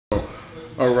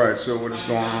Alright, so what is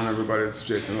going on, everybody? It's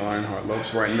Jason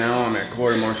LionHeartLopes. Right now I'm at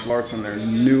Glory Martial Arts in their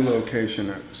new location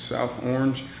at South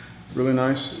Orange. Really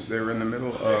nice. They're in the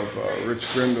middle of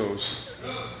Rich Grindle's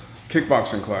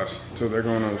kickboxing class. So they're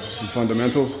going over some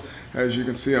fundamentals. As you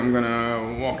can see, I'm going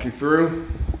to walk you through.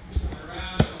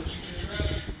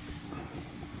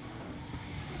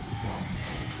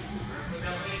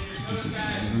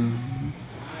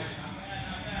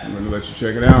 I'm going to let you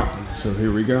check it out. So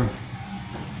here we go.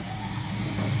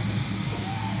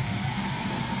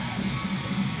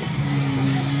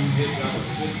 Are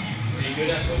you good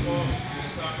at football?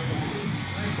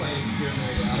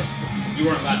 You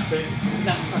weren't last pick?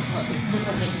 No.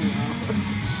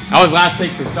 I was last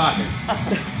pick for soccer.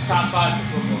 Top 5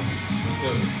 for football. So,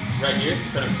 right here,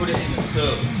 try to put it in the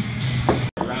stove.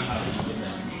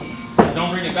 So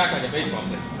don't bring it back like a baseball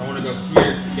player. I want to go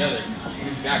here together.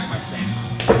 Move back my stance.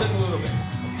 Just a little bit.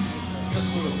 Just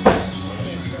a little bit.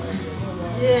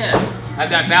 Yeah. Have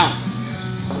that balance.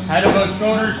 Head above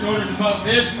shoulders, shoulders above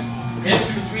hips. Hips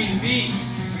between feet.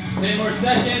 10 more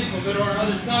seconds. We'll go to our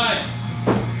other side.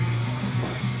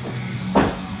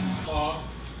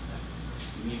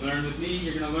 When you learn with me,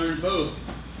 you're going to learn both.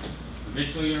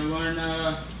 Eventually, you're going to learn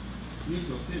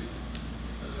neutral too.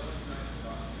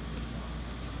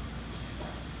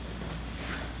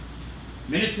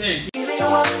 Minute 10. Give you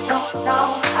up,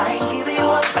 no, I ain't giving you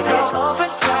up. I get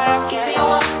overdrive, give you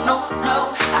up, no,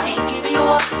 I ain't giving you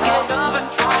up. Get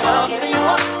overdrive, give you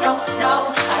up, no,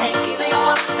 I ain't giving you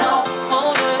up, no,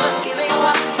 giving you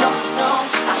up, no,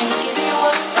 I ain't giving you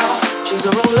up, no. She's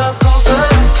a roller coaster,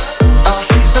 oh,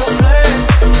 she's so flame.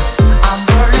 I'm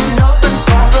burning up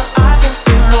inside, but I can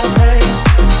feel no pain.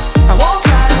 I won't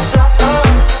try to stop her,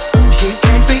 she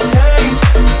can't be tamed.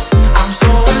 I'm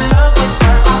so in love with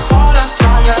her, I fall and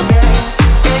try again.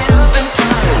 Get up and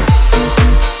try it.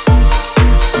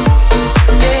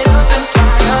 Get up and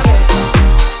try again.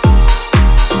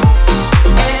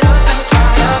 Get up and try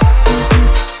again.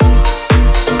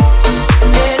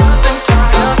 Get up and try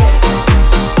again.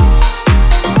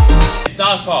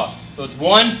 Southpaw. So it's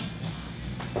 1,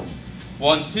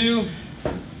 1, 2,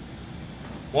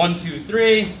 1, 2,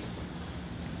 3,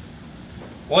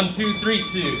 1, 2, 3,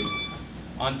 2.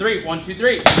 On 3, 1, 2,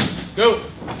 3. Go.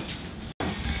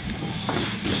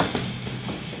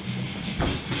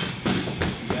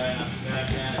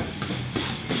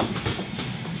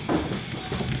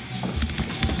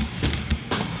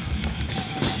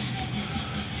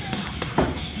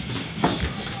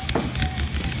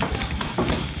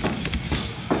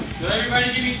 So everybody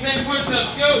give me 10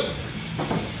 push-ups, go!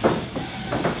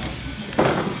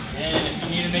 And if you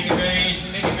need to make a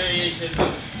variation, make a variation.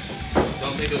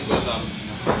 Don't take those gloves off.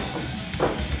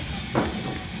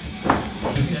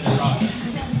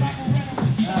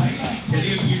 Because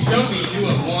you showed me do a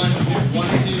 1, 2,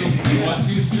 1,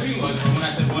 2, 3 was, or when I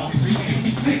said 1, 2, 3, 2.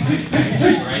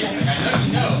 Right? Like I know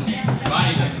you know. Your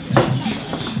body doesn't.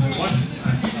 1, 2,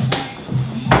 3.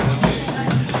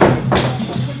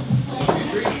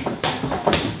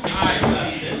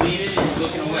 Lean in and you're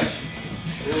looking away.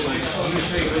 I'm going to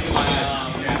show you, look at my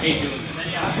eyes. Hey,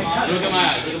 look at my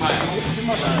eyes, look at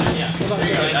my eyes. Yeah. There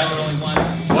you go, that's only 1,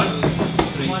 3,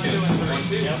 2. 1,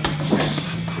 2. Yep.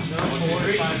 1, 2,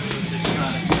 3.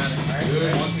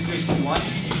 Good, 1, 2, 3, 1.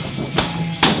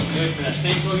 Good, for that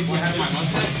same focus you have in my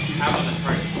muscle, you have on the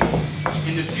target.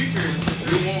 In the future,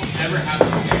 you won't ever have to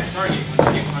look at a target when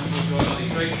you get comfortable doing all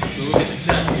these strikes. You look at the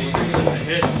chest, you look at the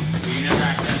hips, so you never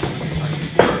access the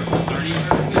target. For learning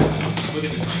purposes, look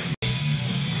at the target.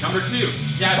 Number 2,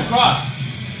 jab cross.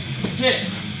 Kick.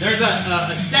 There's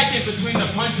a second between the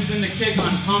punches and the kick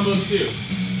on combo 2.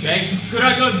 Okay? Could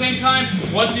I go same time?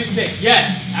 1, 2, kick.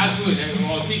 Yes, absolutely.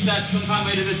 I'll teach that sometime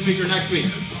later this week or next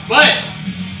week. But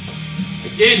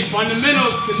again,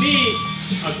 fundamentals to me,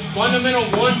 a fundamental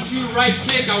 1, 2 right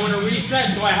kick, I want to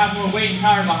reset so I have more weight and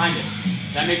power behind it.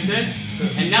 That makes sense?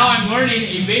 And now I'm learning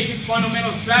a basic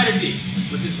fundamental strategy,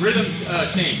 which is rhythm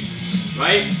change.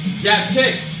 Right? Jab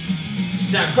kick.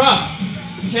 Jab cross.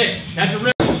 Kick. That's a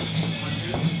rhythm.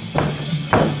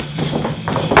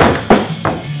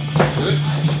 Good.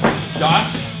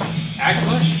 Josh,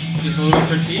 excellent. Just a little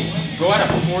critique. Go at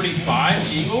a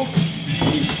 45 angle.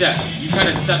 And you step. You kind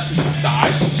of step to the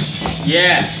side.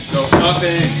 Yeah. Go up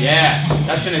and in. Yeah.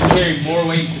 That's going to carry more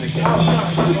weight to the kick.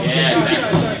 Yeah,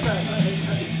 exactly.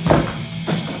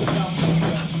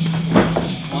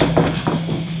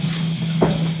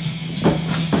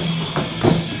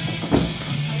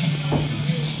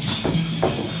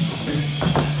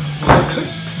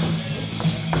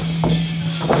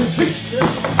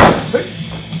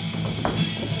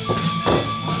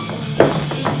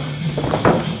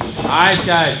 Nice,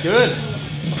 guys. Good.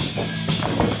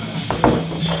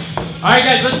 All right,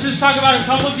 guys, let's just talk about a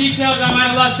couple details I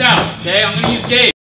might have left out. Okay, I'm gonna use Gabe.